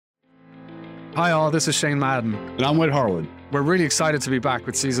Hi all, this is Shane Madden. And I'm Whit Harwood. We're really excited to be back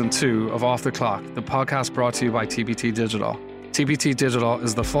with Season 2 of Off the Clock, the podcast brought to you by TPT Digital. TPT Digital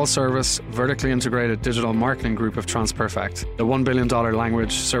is the full-service, vertically integrated digital marketing group of TransPerfect, the $1 billion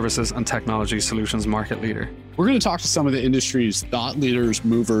language, services and technology solutions market leader. We're going to talk to some of the industry's thought leaders,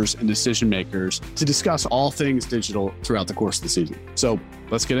 movers, and decision makers to discuss all things digital throughout the course of the season. So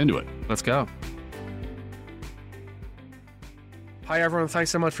let's get into it. Let's go. Hi everyone, thanks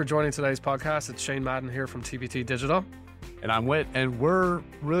so much for joining today's podcast. It's Shane Madden here from TPT Digital. And I'm Whit, and we're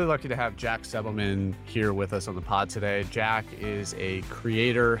really lucky to have Jack Sebelman here with us on the pod today. Jack is a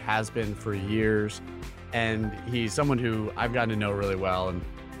creator, has been for years, and he's someone who I've gotten to know really well and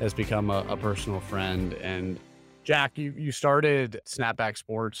has become a personal friend. And Jack, you started Snapback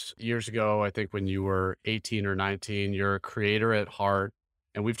Sports years ago, I think when you were 18 or 19. You're a creator at heart.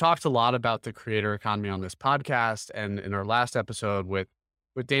 And we've talked a lot about the creator economy on this podcast. And in our last episode with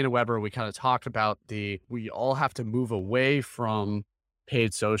Dana Weber, we kind of talked about we all have to move away from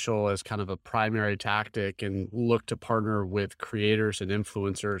paid social as kind of a primary tactic and look to partner with creators and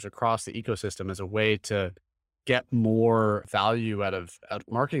influencers across the ecosystem as a way to get more value out of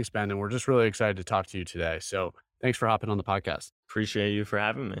marketing spend. And we're just really excited to talk to you today. So thanks for hopping on the podcast. Appreciate you for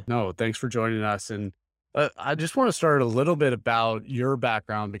having me. No, thanks for joining us. And I just want to start a little bit about your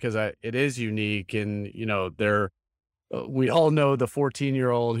background because it is unique. And, you know, we all know the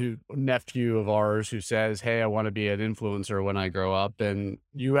 14-year-old nephew of ours who says, hey, I want to be an influencer when I grow up. And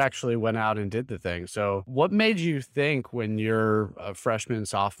you actually went out and did the thing. So what made you think when you're a freshman,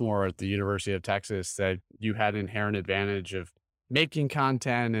 sophomore at the University of Texas that you had an inherent advantage of making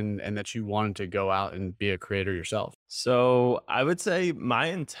content and that you wanted to go out and be a creator yourself? So I would say my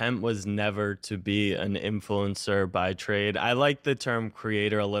intent was never to be an influencer by trade. I like the term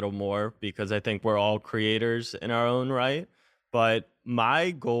creator a little more because I think we're all creators in our own right. But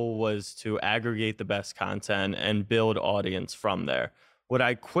my goal was to aggregate the best content and build audience from there. What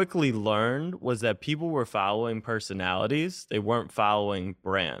I quickly learned was that people were following personalities. They weren't following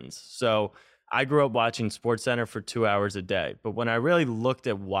brands. So I grew up watching SportsCenter for 2 hours a day. But when I really looked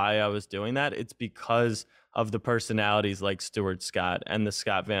at why I was doing that, it's because of the personalities like Stuart Scott and the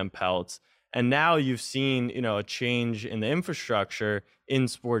Scott Van Pelts. And now you've seen, a change in the infrastructure in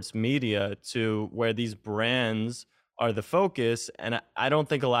sports media to where these brands are the focus. And I don't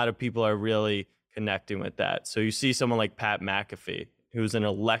think a lot of people are really connecting with that. So you see someone like Pat McAfee, who's an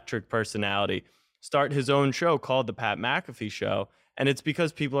electric personality, start his own show called The Pat McAfee Show. And it's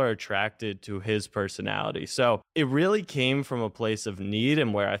because people are attracted to his personality. So it really came from a place of need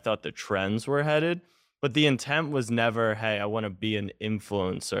and where I thought the trends were headed. But the intent was never, hey, I want to be an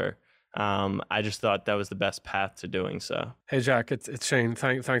influencer. I just thought that was the best path to doing so. Hey Jack, it's Shane.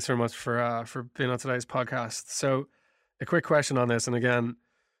 Thanks very much for being on today's podcast. So a quick question on this, and again,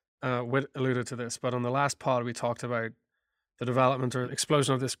 Whit alluded to this, but on the last pod we talked about the development or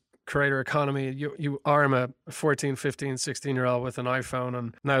explosion of this creator economy. You arm a 14, 15, 16-year-old with an iPhone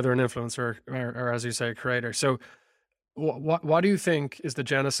and now they're an influencer or as you say, a creator. So what do you think is the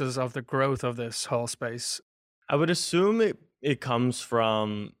genesis of the growth of this whole space? I would assume it comes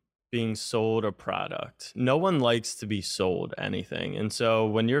from being sold a product. No one likes to be sold anything. And so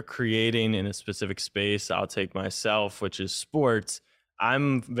when you're creating in a specific space, I'll take myself, which is sports,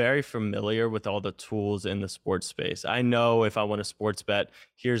 I'm very familiar with all the tools in the sports space. I know if I want a sports bet,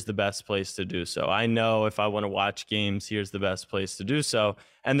 here's the best place to do so. I know if I want to watch games, here's the best place to do so.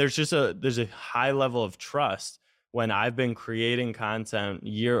 And there's a high level of trust when I've been creating content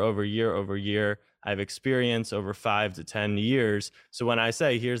year over year over year. I've experienced over 5 to 10 years. So when I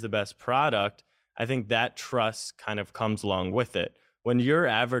say here's the best product, I think that trust kind of comes along with it. When you're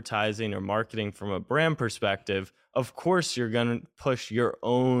advertising or marketing from a brand perspective, of course, you're going to push your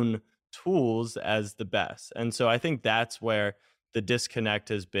own tools as the best. And so I think that's where the disconnect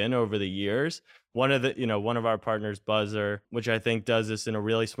has been over the years. One of our partners, Buzzer, which I think does this in a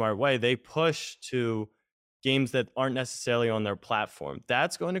really smart way, they push to games that aren't necessarily on their platform.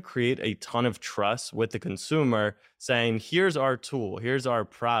 That's going to create a ton of trust with the consumer saying, here's our tool, here's our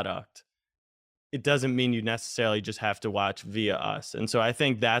product. It doesn't mean you necessarily just have to watch via us. And so I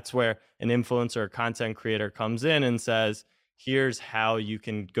think that's where an influencer or content creator comes in and says, here's how you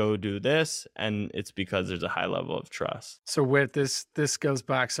can go do this. And it's because there's a high level of trust. So with this goes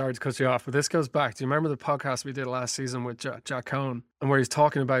back, sorry to cut you off, but this goes back. Do you remember the podcast we did last season with Jack Cohn, and where he's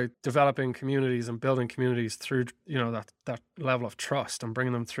talking about developing communities and building communities through, that level of trust and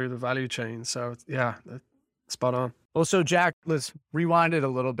bringing them through the value chain? So yeah, Spot on. Well, so Jack, let's rewind it a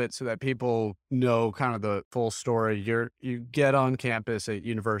little bit so that people know kind of the full story. You get on campus at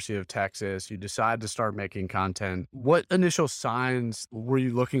University of Texas, you decide to start making content. What initial signs were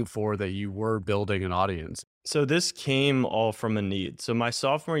you looking for that you were building an audience? So this came all from a need. So my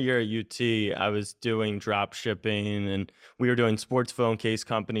sophomore year at UT, I was doing drop shipping and we were doing sports phone case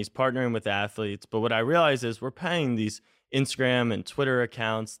companies, partnering with athletes. But what I realized is we're paying these Instagram and Twitter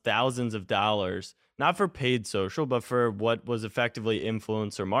accounts thousands of dollars, not for paid social, but for what was effectively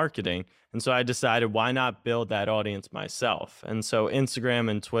influencer marketing. And so I decided, why not build that audience myself? And so Instagram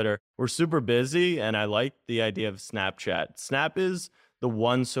and Twitter were super busy, and I liked the idea of Snapchat. Snap is the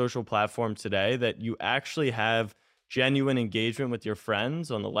one social platform today that you actually have genuine engagement with your friends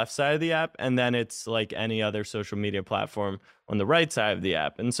on the left side of the app, and then it's like any other social media platform on the right side of the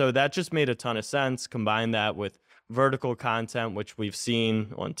app. And so that just made a ton of sense. Combine that with vertical content, which we've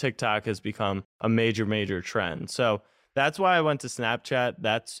seen on TikTok has become a major trend. So that's why I went to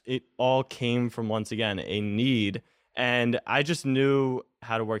Snapchat. It all came from, once again, a need. And I just knew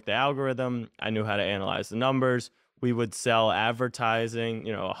how to work the algorithm. I knew how to analyze the numbers. We would sell advertising,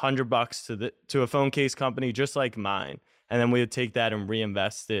 $100 to a phone case company just like mine. And then we would take that and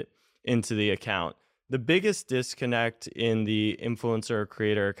reinvest it into the account. The biggest disconnect in the influencer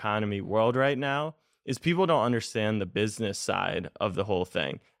creator economy world right now is people don't understand the business side of the whole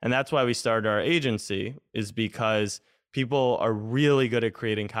thing. And that's why we started our agency, is because people are really good at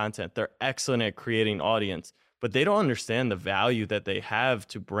creating content. They're excellent at creating audience, but they don't understand the value that they have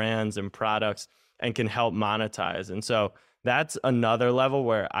to brands and products and can help monetize. And so that's another level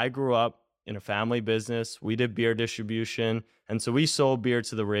where I grew up in a family business. We did beer distribution. And so we sold beer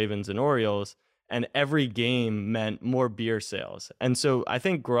to the Ravens and Orioles, and every game meant more beer sales. And so I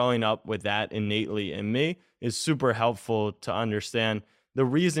think growing up with that innately in me is super helpful to understand the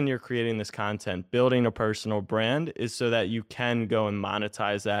reason you're creating this content, building a personal brand, is so that you can go and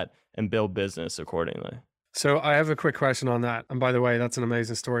monetize that and build business accordingly. So I have a quick question on that. And by the way, that's an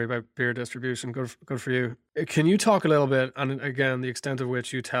amazing story about beer distribution. Good for you. Can you talk a little bit, and again, the extent of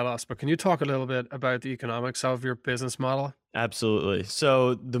which you tell us, but can you talk a little bit about the economics of your business model? Absolutely.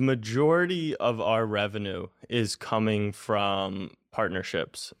 So the majority of our revenue is coming from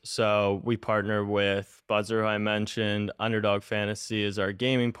partnerships. So we partner with Buzzer, who I mentioned. Underdog Fantasy is our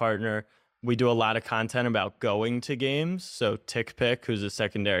gaming partner. We do a lot of content about going to games. So TickPick, who's a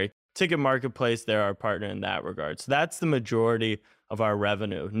secondary ticket marketplace, they're our partner in that regard. So that's the majority of our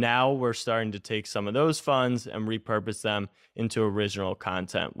revenue. Now we're starting to take some of those funds and repurpose them into original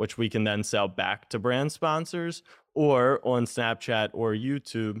content, which we can then sell back to brand sponsors, or on Snapchat or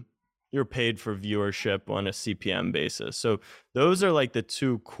YouTube, you're paid for viewership on a CPM basis. So those are like the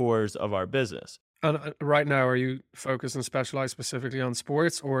two cores of our business. And right now, are you focused and specialized specifically on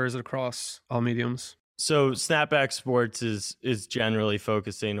sports, or is it across all mediums? So Snapback Sports is generally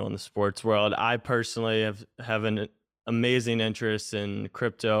focusing on the sports world. I personally have an amazing interest in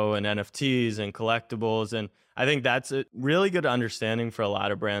crypto and NFTs and collectibles. And I think that's a really good understanding for a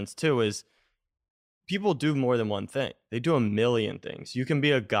lot of brands too, is people do more than one thing. They do a million things. You can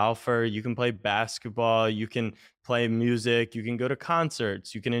be a golfer, you can play basketball, you can play music, you can go to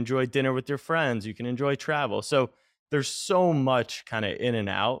concerts, you can enjoy dinner with your friends, you can enjoy travel. So there's so much kind of in and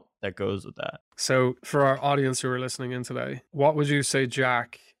out that goes with that. So for our audience who are listening in today, what would you say,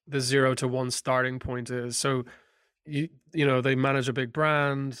 Jack, the 0 to 1 starting point is? So, you know, they manage a big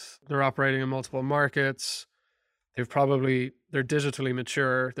brand, they're operating in multiple markets, they're digitally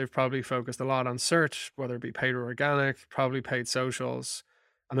mature, they've probably focused a lot on search, whether it be paid or organic, probably paid socials,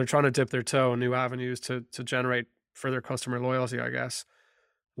 and they're trying to dip their toe in new avenues to generate further customer loyalty, I guess.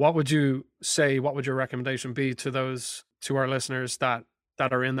 What would you say, what would your recommendation be to our listeners that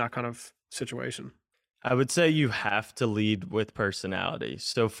are in that kind of situation? I would say you have to lead with personality.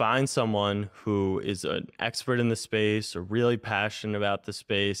 So find someone who is an expert in the space or really passionate about the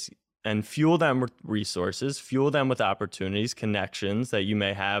space, and fuel them with resources, fuel them with opportunities, connections that you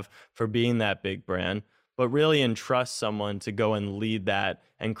may have for being that big brand, but really entrust someone to go and lead that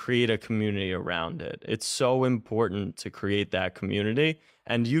and create a community around it. It's so important to create that community.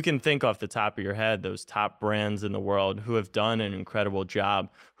 And you can think off the top of your head, those top brands in the world who have done an incredible job,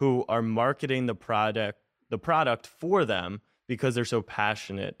 who are marketing the product for them because they're so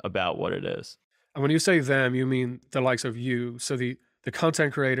passionate about what it is. And when you say them, you mean the likes of you. So the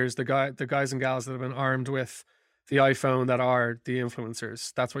content creators, the guys and gals that have been armed with the iPhone that are the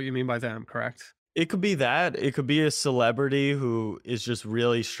influencers. That's what you mean by them, correct? It could be that. It could be a celebrity who is just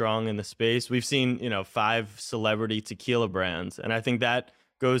really strong in the space. We've seen, 5 celebrity tequila brands. And I think that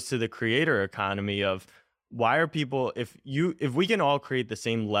goes to the creator economy of why are people, if we can all create the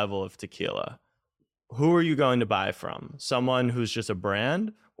same level of tequila, who are you going to buy from? Someone who's just a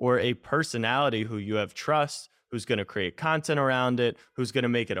brand, or a personality who you have trust, who's going to create content around it, who's going to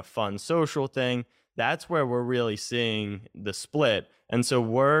make it a fun social thing? That's where we're really seeing the split. And so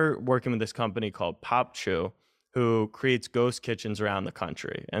we're working with this company called PopChew, who creates ghost kitchens around the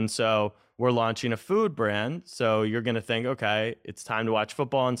country. And so we're launching a food brand. So you're going to think, okay, it's time to watch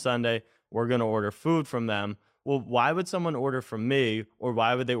football on Sunday. We're going to order food from them. Well, why would someone order from me, or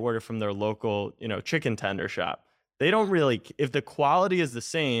why would they order from their local, chicken tender shop? They don't really, if the quality is the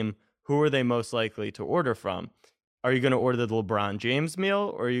same, who are they most likely to order from? Are you going to order the LeBron James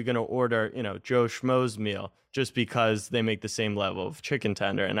meal, or are you going to order, Joe Schmo's meal just because they make the same level of chicken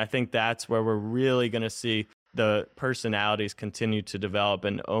tender? And I think that's where we're really going to see the personalities continue to develop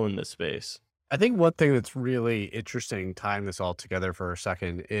and own the space. I think one thing that's really interesting, tying this all together for a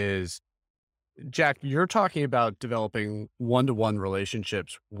second, is, Jack, you're talking about developing one-to-one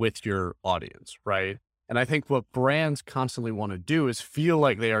relationships with your audience, right? And I think what brands constantly want to do is feel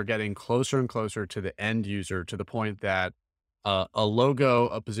like they are getting closer and closer to the end user, to the point that a logo,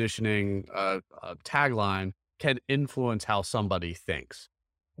 a positioning, a tagline can influence how somebody thinks.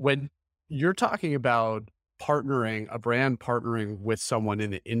 When you're talking about a brand partnering with someone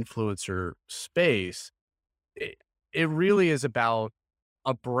in the influencer space, it really is about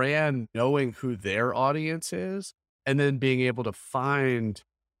a brand knowing who their audience is, and then being able to find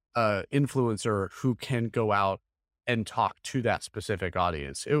an influencer who can go out and talk to that specific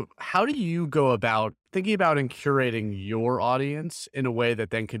audience. How do you go about thinking about and curating your audience in a way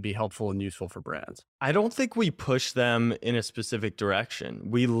that then could be helpful and useful for brands? I don't think we push them in a specific direction.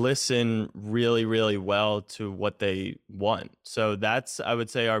 We listen really, really well to what they want. So that's, I would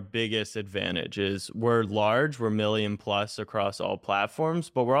say, our biggest advantage is we're large, we're million plus across all platforms,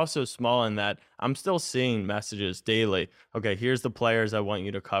 but we're also small in that I'm still seeing messages daily. Okay, here's the players I want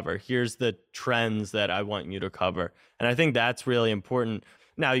you to cover. Here's the trends that I want you to cover. And I think that's really important.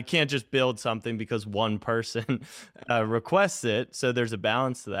 Now, you can't just build something because one person requests it. So there's a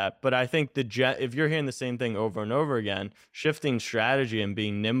balance to that. But I think if you're hearing the same thing over and over again, shifting strategy and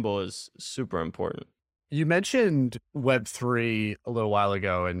being nimble is super important. You mentioned Web3 a little while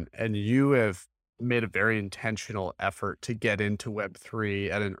ago, and you have made a very intentional effort to get into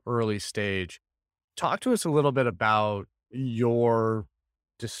Web3 at an early stage. Talk to us a little bit about your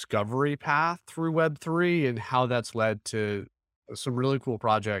discovery path through Web3 and how that's led to some really cool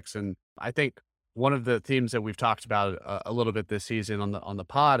projects. And I think one of the themes that we've talked about a little bit this season on the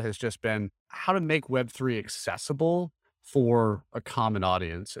pod has just been how to make Web3 accessible for a common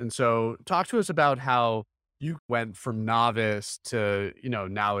audience. And so talk to us about how you went from novice to,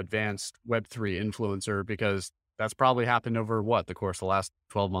 now advanced Web3 influencer, because that's probably happened over the course of the last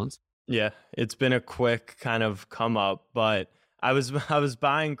 12 months. Yeah, it's been a quick kind of come up, but I was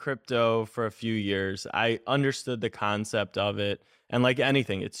buying crypto for a few years. I understood the concept of it. And like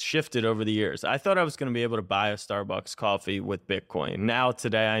anything, it's shifted over the years. I thought I was going to be able to buy a Starbucks coffee with Bitcoin. Now,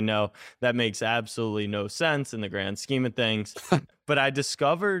 today, I know that makes absolutely no sense in the grand scheme of things. But I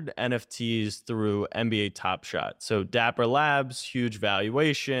discovered NFTs through NBA Top Shot. So Dapper Labs, huge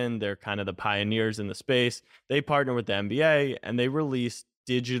valuation. They're kind of the pioneers in the space. They partner with the NBA and they release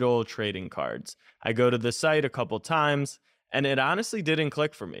digital trading cards. I go to the site a couple times and it honestly didn't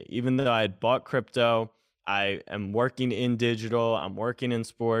click for me. Even though I had bought crypto, I am working in digital, I'm working in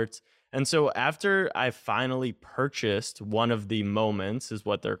sports. And so after I finally purchased one of the moments, is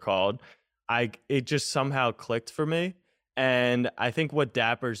what they're called, it just somehow clicked for me. And I think what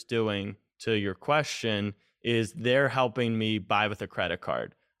Dapper's doing, to your question, is they're helping me buy with a credit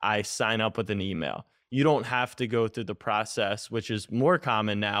card. I sign up with an email. You don't have to go through the process, which is more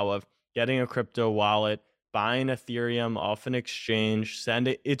common now, of getting a crypto wallet, buying Ethereum off an exchange, send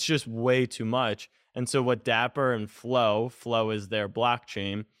it. It's just way too much. And so what Dapper and Flow is their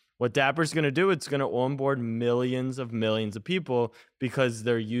blockchain. What Dapper's going to do, it's going to onboard millions of people because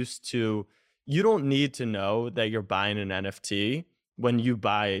they're used to, you don't need to know that you're buying an NFT when you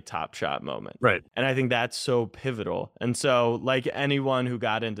buy a Top Shot moment. Right. And I think that's so pivotal. And so like anyone who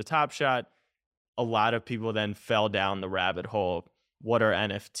got into Top Shot, a lot of people then fell down the rabbit hole. What are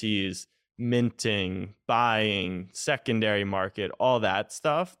NFTs? Minting, buying, secondary market, all that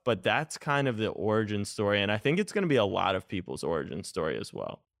stuff. But that's kind of the origin story. And I think it's going to be a lot of people's origin story as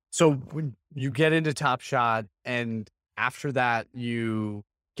well. So when you get into Top Shot and after that, you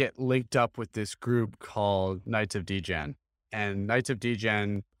get linked up with this group called Knights of Degen. And Knights of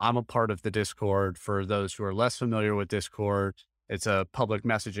Degen, I'm a part of the Discord. For those who are less familiar with Discord, it's a public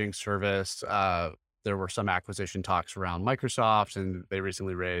messaging service. There were some acquisition talks around Microsoft, and they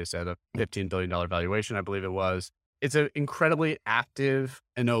recently raised at a $15 billion valuation, I believe it was. it's an incredibly active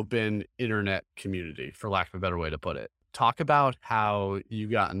and open internet community, for lack of a better way to put it. Talk about how you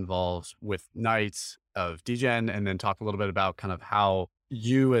got involved with Knights of Degen, and then talk a little bit about kind of how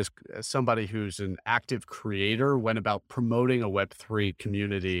you as somebody who's an active creator went about promoting a Web3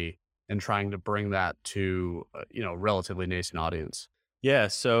 community and trying to bring that to, relatively nascent audience. Yeah,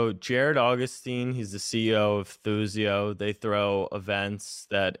 so Jared Augustine, he's the CEO of Thuzio. They throw events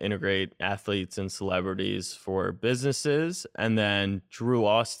that integrate athletes and celebrities for businesses. And then Drew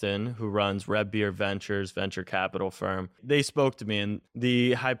Austin, who runs Red Beer Ventures, venture capital firm, they spoke to me. And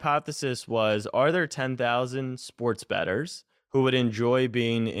the hypothesis was, are there 10,000 sports bettors who would enjoy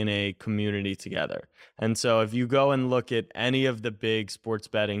being in a community together? And so if you go and look at any of the big sports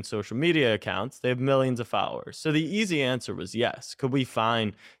betting social media accounts, they have millions of followers. So the easy answer was yes. Could we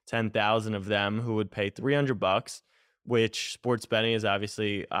find 10,000 of them who would pay $300, which sports betting is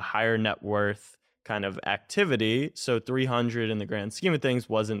obviously a higher net worth kind of activity. So 300 in the grand scheme of things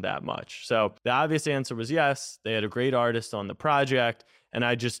wasn't that much. So the obvious answer was yes. They had a great artist on the project, and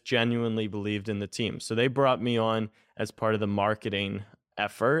I just genuinely believed in the team. So they brought me on as part of the marketing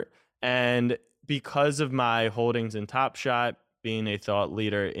effort. And because of my holdings in Top Shot, being a thought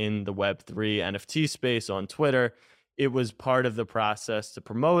leader in the Web3 NFT space on Twitter, it was part of the process to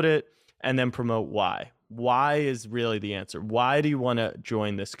promote it and then promote why. Why is really the answer. Why do you want to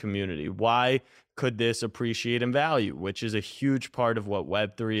join this community? Why could this appreciate in value, which is a huge part of what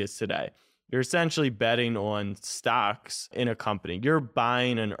Web3 is today? You're essentially betting on stocks in a company. You're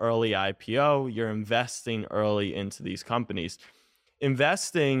buying an early IPO. You're investing early into these companies.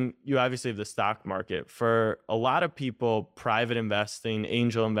 Investing, you obviously have the stock market. For a lot of people, private investing,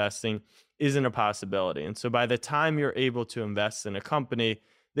 angel investing isn't a possibility. And so by the time you're able to invest in a company,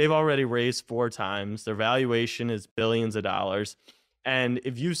 they've already raised 4 times. Their valuation is billions of dollars. And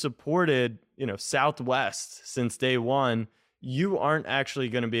if you supported, Southwest since day one, you aren't actually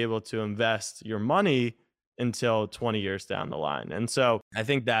going to be able to invest your money until 20 years down the line. And so I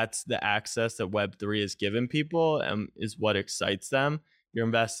think that's the access that Web3 has given people and is what excites them. You're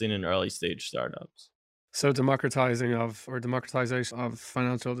investing in early stage startups. So democratization of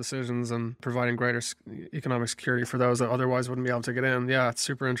financial decisions and providing greater economic security for those that otherwise wouldn't be able to get in. Yeah, it's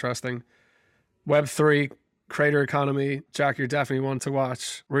super interesting. Web3, creator economy. Jack, you're definitely one to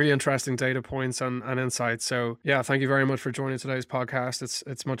watch. Really interesting data points and insights. So yeah, thank you very much for joining today's podcast.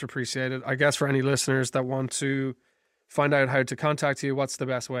 It's much appreciated. I guess for any listeners that want to find out how to contact you, what's the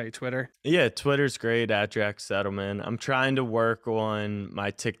best way? Twitter? Yeah, Twitter's great, at Jack Settleman. I'm trying to work on my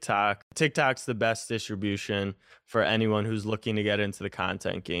TikTok. TikTok's the best distribution for anyone who's looking to get into the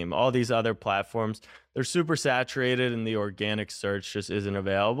content game. All these other platforms, they're super saturated and the organic search just isn't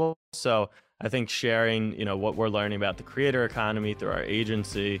available. So I think sharing, what we're learning about the creator economy through our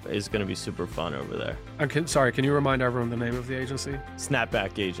agency is going to be super fun over there. Can you remind everyone the name of the agency?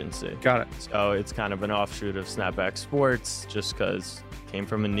 Snapback Agency. Got it. So it's kind of an offshoot of Snapback Sports, just because it came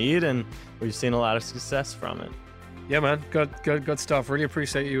from a need and we've seen a lot of success from it. Yeah, man. Good stuff. Really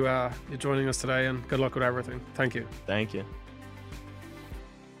appreciate you joining us today, and good luck with everything. Thank you. Thank you.